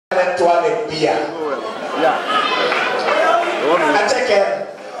toilet beer. Yeah. I take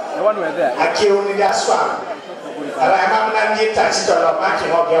it. The one where there. I kill in that swamp. And I'm not getting touched on a marking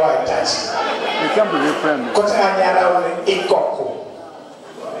of your touch. You can be your friend. Kotanyara in Coco.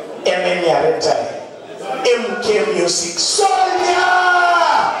 Emeniareta. MK Music. Sonia!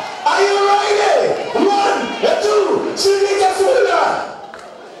 Are you ready? 1, 2, 3,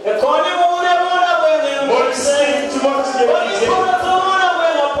 the corner what say to what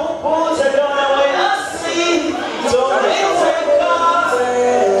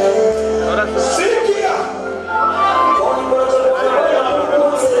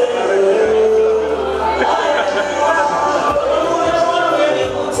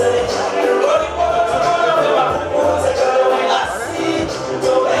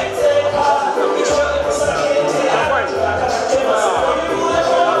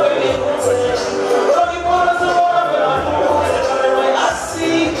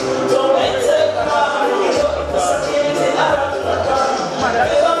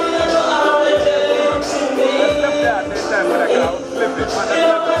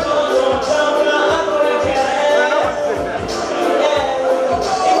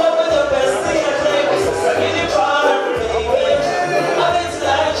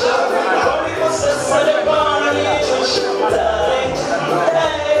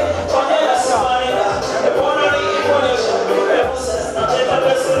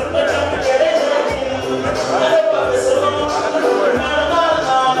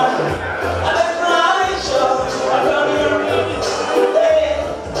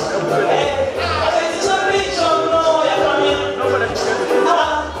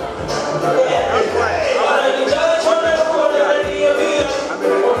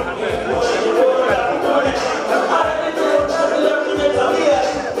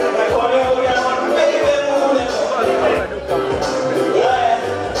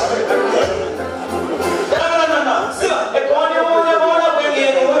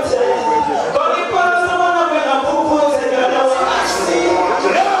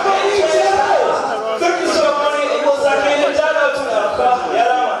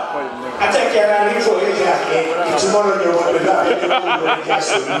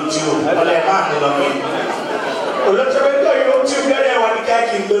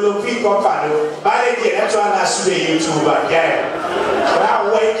Dolopiko by the YouTube again.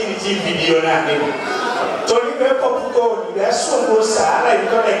 Now waiting video now. Tony Peppo, that's so good, Sarah, you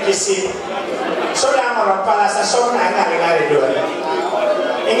got a kissing. So now I'm a palace, so I got do it.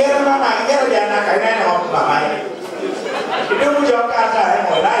 Again, Mamma, I get a Nakana of my mind. You do your cat,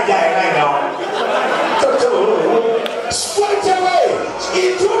 I die now. Straight away,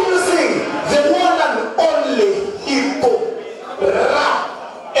 introducing the one and only hippo rap.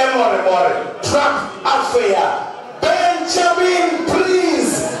 Trap affair. Benjamin,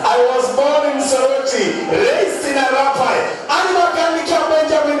 please. I was born in Soroti, raised in a rapper. Animal can become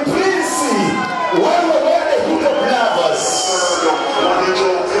Benjamin, please. When we were the hip hop lovers.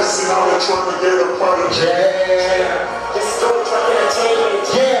 Now they're trying to get a party. Yeah. This is Teso Entertainment.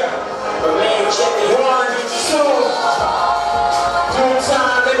 Yeah. The man checking 1, 2. 2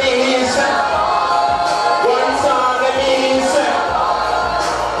 times the knees. 1 time the knees.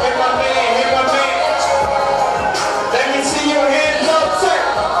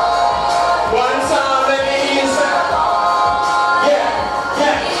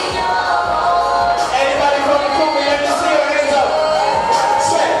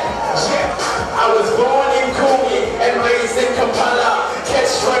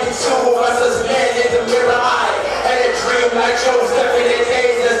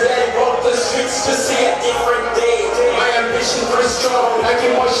 To see a different day. My ambition was strong, like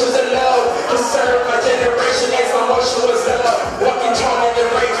emotions and love. To serve my generation as my motion was love. Walking tall in the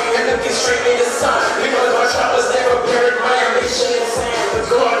rain and looking straight in the sun. Because my child was never buried, my ambition is sand.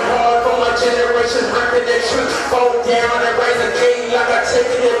 Going hard for my generation, rapping the truth. Fall down and rise again like I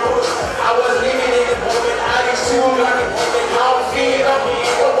take it in book. I was living in the moment, I used to like a demon. I don't feel I'm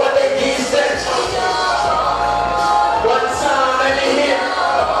here for what they did said. One time, let me hear.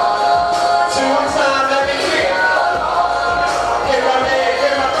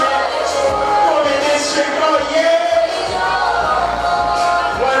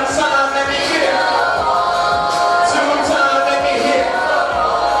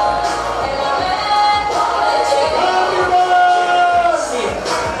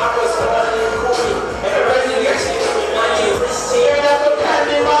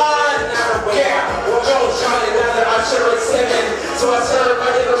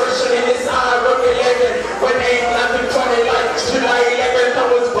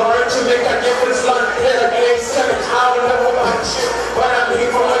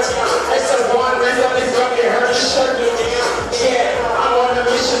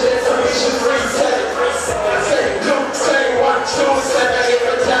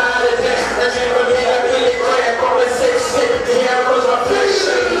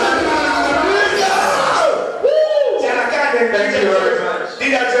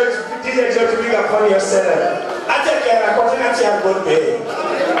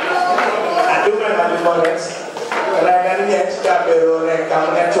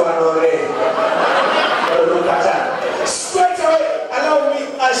 Straight away, allow me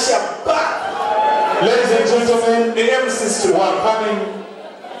usher back. Ladies and gentlemen, the MCs who are coming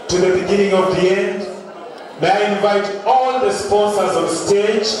to the beginning of the end. May I invite all the sponsors on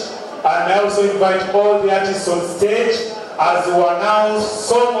stage, and I also invite all the artists on stage as we announce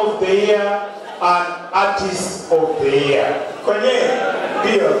Song of the Year and Artist of the Year. Kwenye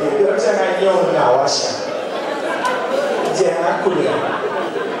bio tena nyona washa. Jana kulia.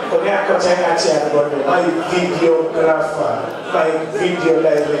 Kwenye akotanga chiagodo, my videographer, my video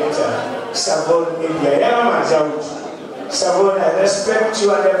director, Savon Media. Yana mazauti. Savon, I respect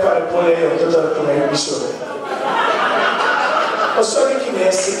you and I pole your total contribution. Also, you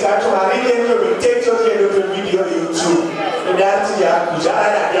can see that you are really take your video YouTube. That's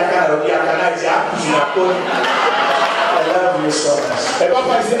I love you so much. The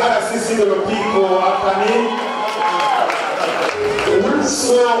Papa is the RCC Dolopiko after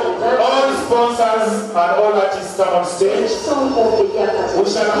so all sponsors and all artists come on stage. We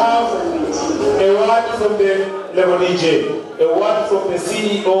shall have a word from the level DJ, a word from the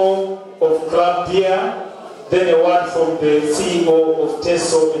CEO of Club Pier, then a word from the CEO of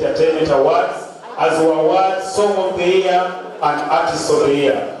Teso Entertainment Awards, as we award Song of the Year and Artist of the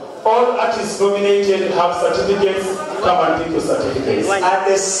Year. All artists nominated have certificates. Come and pick your certificates. And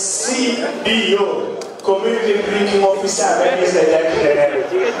the CBO, Community Drinking Officer,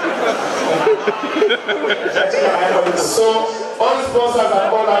 so all sponsors and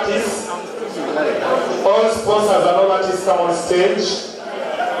all artists come on stage.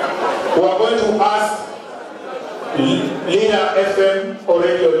 We are going to ask Leader FM or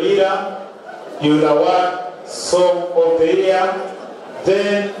Radio Leader, you will award Song of the Year.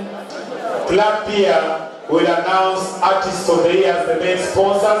 Then Club Pier will announce Artists of the Year as the main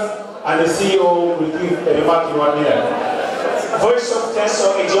sponsors, and the CEO will give a remark in 1 minute. Voice of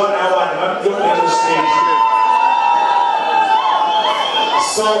Teso is John Awan, I'm going to stage.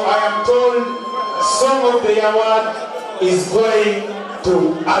 So I am told Song of the Award is going to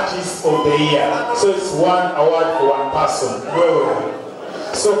Artist of the Year. So it's one award for one person. Whoa.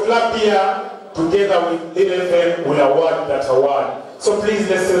 So Club Pier together with LFM will award that award. So please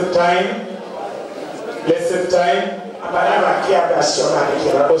let's save time. Let's save time.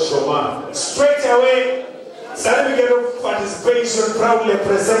 Straight away, certificate of participation proudly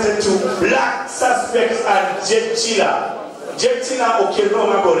presented to Black Suspects and Jet Chilla. Jet Chilla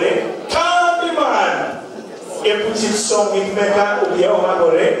Okenoma Bore, Candyman. A put it song with Mecca Obioma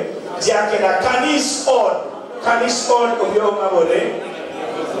Bore, Jakena Canis on Obioma Bore.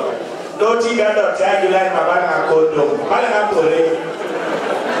 Don't you get out there, you like Mabana Kodo, Malana Bore.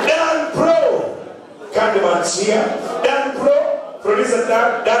 Dan Pro, Candyman's here. Dan Pro, producer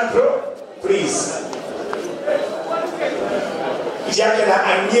Dan Pro, please. Jakena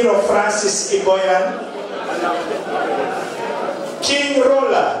Aniro Francis Iboyan, King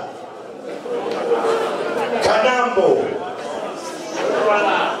Roller, Kanambo,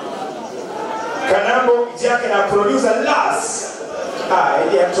 Jakena producer Last.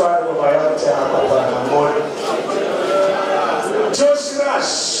 Josh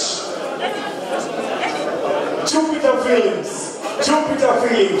Rush, Jupiter Films,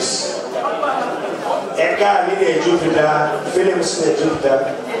 Edgar Jupiter Films,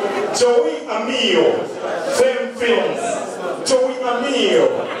 Joey Amio, Fame Films, Joey Amio,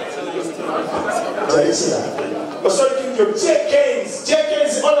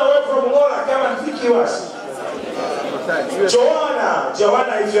 J-Keynes all the way from Laura, come and pick you us. Joanna,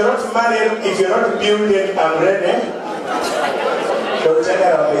 if you're not married, if you're not building, I'm ready.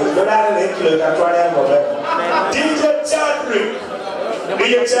 DJ Chadrick,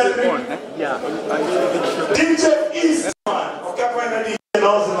 DJ Eastman,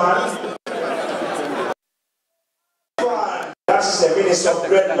 that's the minister of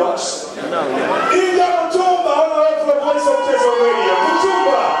dreadlocks. DJ Mutumba, all the way from the voice of Teso Radio.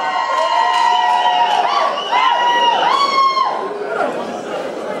 Mutumba.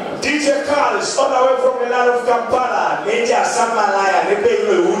 DJ Carlos, all the way from the land of Kampala. Major Samalaya, they pay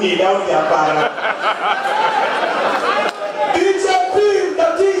you uni down Kampala. DJ Pim, the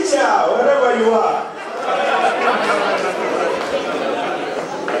teacher, wherever you are.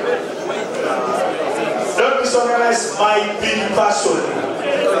 Don't disorganize my big person.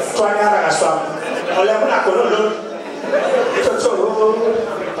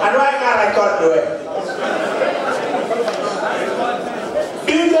 And why can't I cut the way?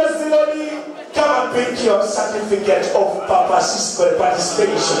 Come and pick your certificate of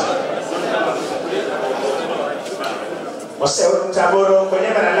participation.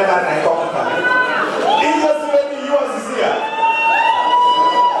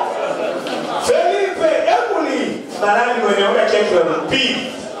 Malani when you get from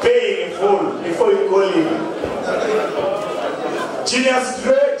pay in full before you go in. Genius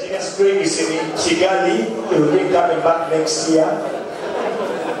Dre is in Kigali. He will be coming back next year.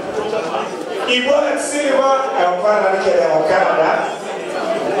 Ebola Silva, I'm going to Canada.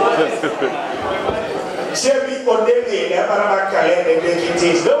 Jerry Odele, Never Calais, and it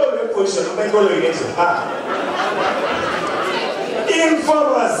is no position.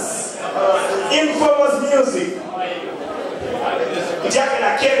 Infamous music. Jack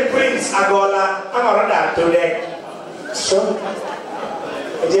and Kelly Prince, Angola, I'm today. So,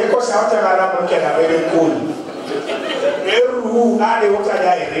 the echo sound are very cool. Who are the water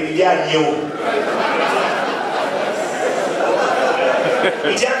ready?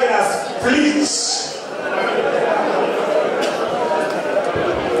 Jack and please.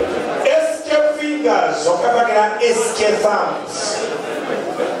 Escape fingers, or escape thumbs.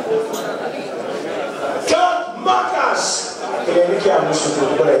 God markers.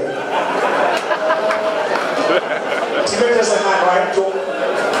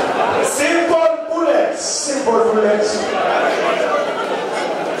 Simple bullets.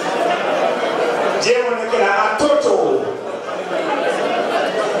 A total.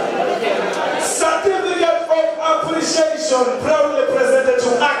 Certificate of appreciation proudly presented to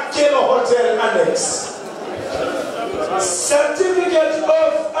Akelo Hotel Annex. Certificate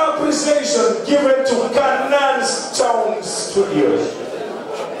of appreciation given to Canan's Town Studios.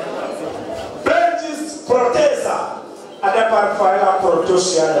 Burgess Protesa Adaparfaya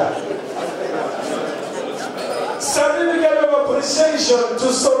Protosiana. Certificate of appreciation to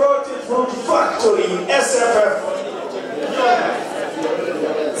Sorority Fruit Factory SFF.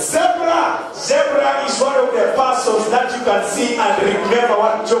 Zebra is one of the persons that you can see and remember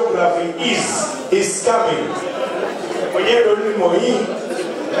what geography is coming.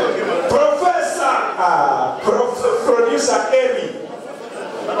 Producer Amy.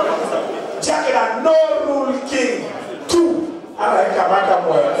 Jacket No Rule King 2.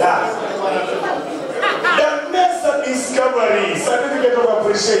 The Mason Discovery, certificate of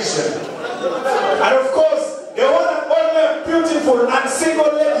appreciation. And of course, the one and only beautiful and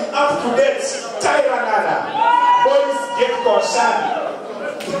single lady up to date, Tyra Nana. Boys get concerned.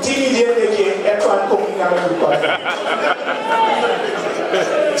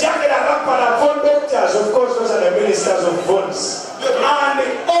 Jacket and Rapper phone doctors, of course, those are the ministers of phones. And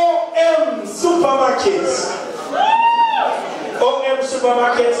OM Supermarkets. OM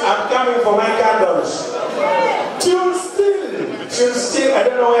Supermarkets, I'm coming for my candles. Tune still, I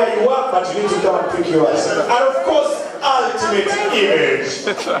don't know where you are, but you need to come and pick yours. And of course, Ultimate Image.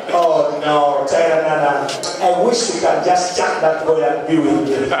 Oh no, Tyra Nana, I wish we can just jack that boy and be with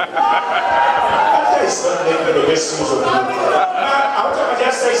him. That is not making the best use of you. I want to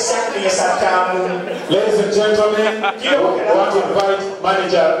just say something as I come. Ladies and gentlemen, I want to invite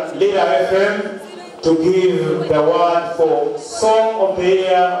manager Leader FM to give the award for Song of the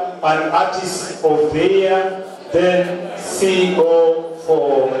Year and Artist of the Year, then CEO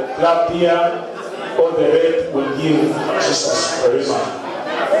for Club Beer. All the red will give Jesus charisma.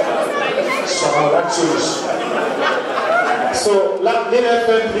 So, Leader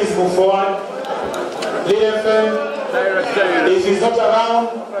FM, please move forward. Leader FM, if he's not around,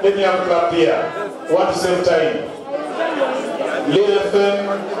 let me have Club Beer. Want to save time. Leader FM.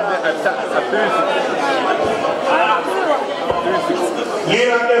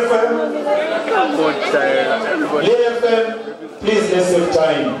 Leader FM, please let's save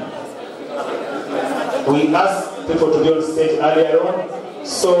time. We asked people to be on stage earlier on.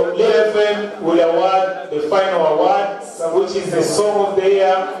 So Leader FM will award the final award, which is the Song of the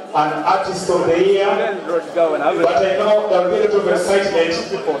Year and Artist of the Year. But I know there will be a lot of excitement.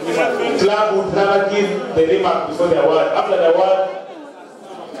 Club would rather give the remark before the award. After the award,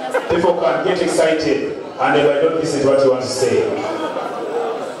 people can get excited and they might not listen to what you want to say.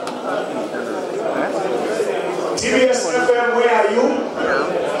 TBS FM, where are you?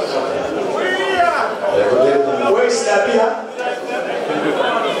 Where is Labia?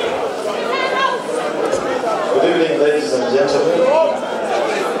 Good evening, ladies and gentlemen.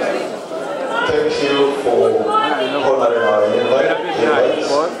 Thank you for honoring our invite. I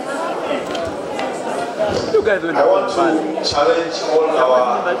want to challenge all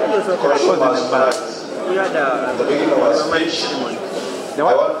our consumers tonight. At the beginning of our speech, I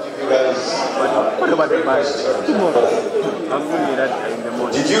want to give you guys a question.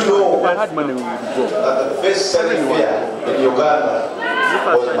 Did you know that the best-selling beer in Uganda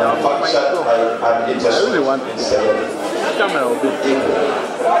was manufactured by an international seller?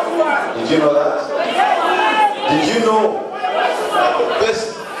 Did you know that? Did you know that the best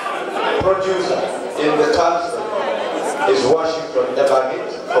producer in the country is Washington Ebagit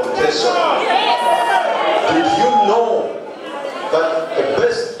from Teso. Did you know that the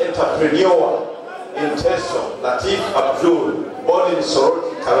best entrepreneur in Teso, Latif Abdul, born in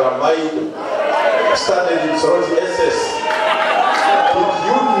Soroti, Karamai, studied in Soroti SS? Did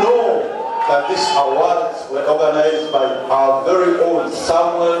you know that these awards were organized by our very own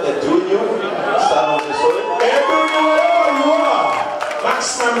Samuel Edunyu, son of the soil?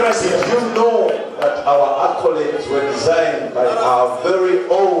 Did you know that our accolades were designed by our very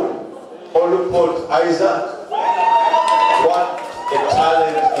own Olupot Isaac? What a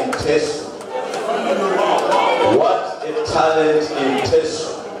talent in Teso. What a talent in Teso.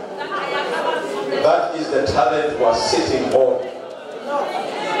 That is the talent we're sitting on.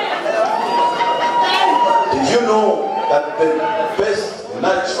 Did you know that the best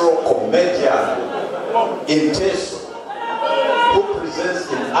natural comedian in Teso, who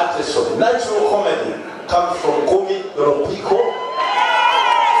presents in Teso natural comedy, comes from Dolopiko?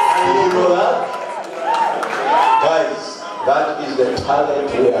 Did you know that? Guys, that is the talent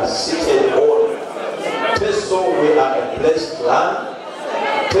we are seated on. Teso, we are a blessed land.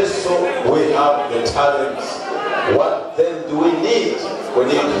 Teso, we have the talents. What then do we need? We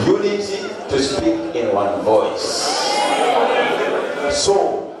need unity to speak in one voice. So,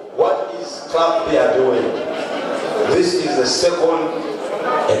 what is Club Beer doing? This is the second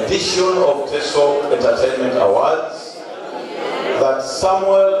edition of Teso Entertainment Awards. That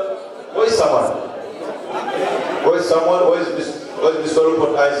Samuel, where is Samuel? Where is Samuel? Where is Mr.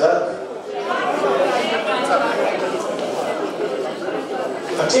 Rupert Isaac?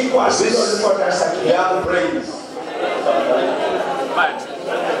 These young brains.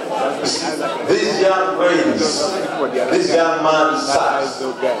 These young brains. This young man sat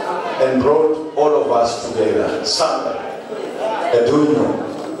and brought all of us together. Samuel Edunyu,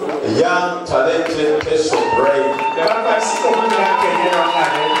 a young, talented Teso brain.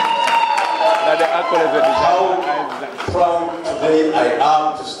 How proud today I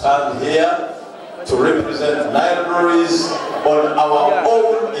am to stand here to represent libraries on our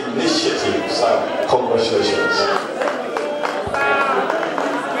own initiatives. Congratulations.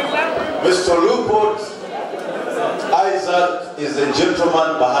 Mr. Lupot Isaac is the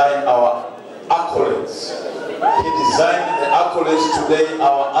gentleman behind our accolades. He designed the accolades today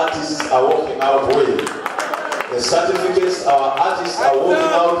our artists are walking out with. The certificates our artists are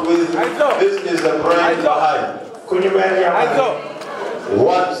walking out with, this is the brain behind.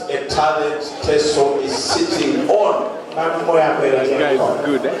 What a talent Teso is sitting on.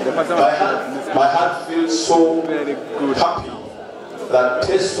 My heart feels so happy that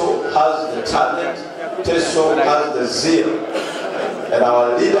Teso has the talent, Teso has the zeal. And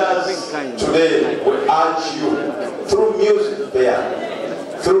our leaders today will urge you, through music there,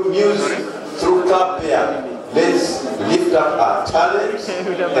 through music, through Club there, let's lift up our talent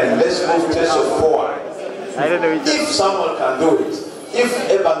and let's move Teso forward. If someone can do it, if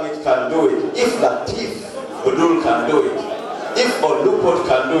Ebangit can do it, if Latif Budul can do it, if Olupot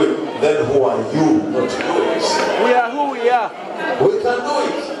can do it, then who are you not to do it? We are who we are. We can do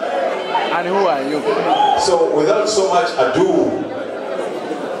it. And who are you? So without so much ado,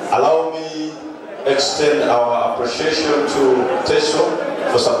 allow me extend our appreciation to Teso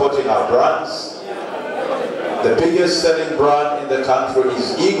for supporting our brands. The biggest selling brand in the country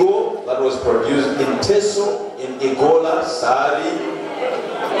is Ego, that was produced in Teso, in Igola, Sari,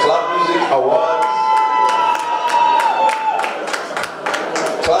 Club Music Awards.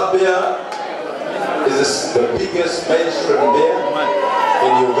 Club Beer is the biggest mainstream beer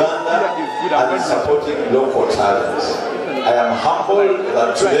in Uganda and is supporting local talents. I am humbled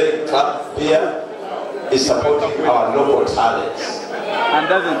that today Club Beer is supporting our local talents.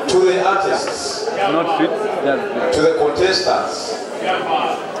 And to the artists, not fit, to the contestants,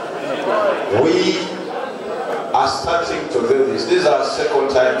 we are starting to do this. This is our second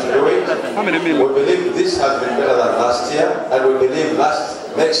time to do it. We believe this has been better than last year, and we believe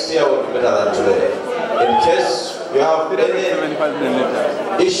next year will be better than today. In case you have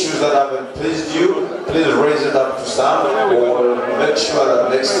any issues that haven't pleased you, please raise it up to Sam. We will make sure that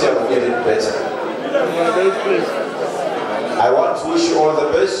next year we get it better. I want to wish you all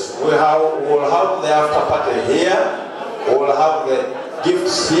the best. We'll have the after party here. We'll have the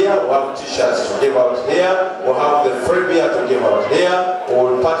gifts here. We'll have t-shirts to give out here. We'll have the free beer to give out here.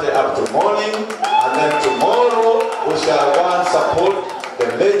 We'll party up to morning. And then tomorrow we shall go and support the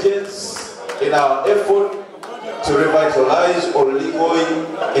legends in our effort to revitalize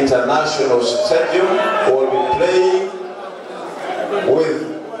Oligoi International Stadium. We'll be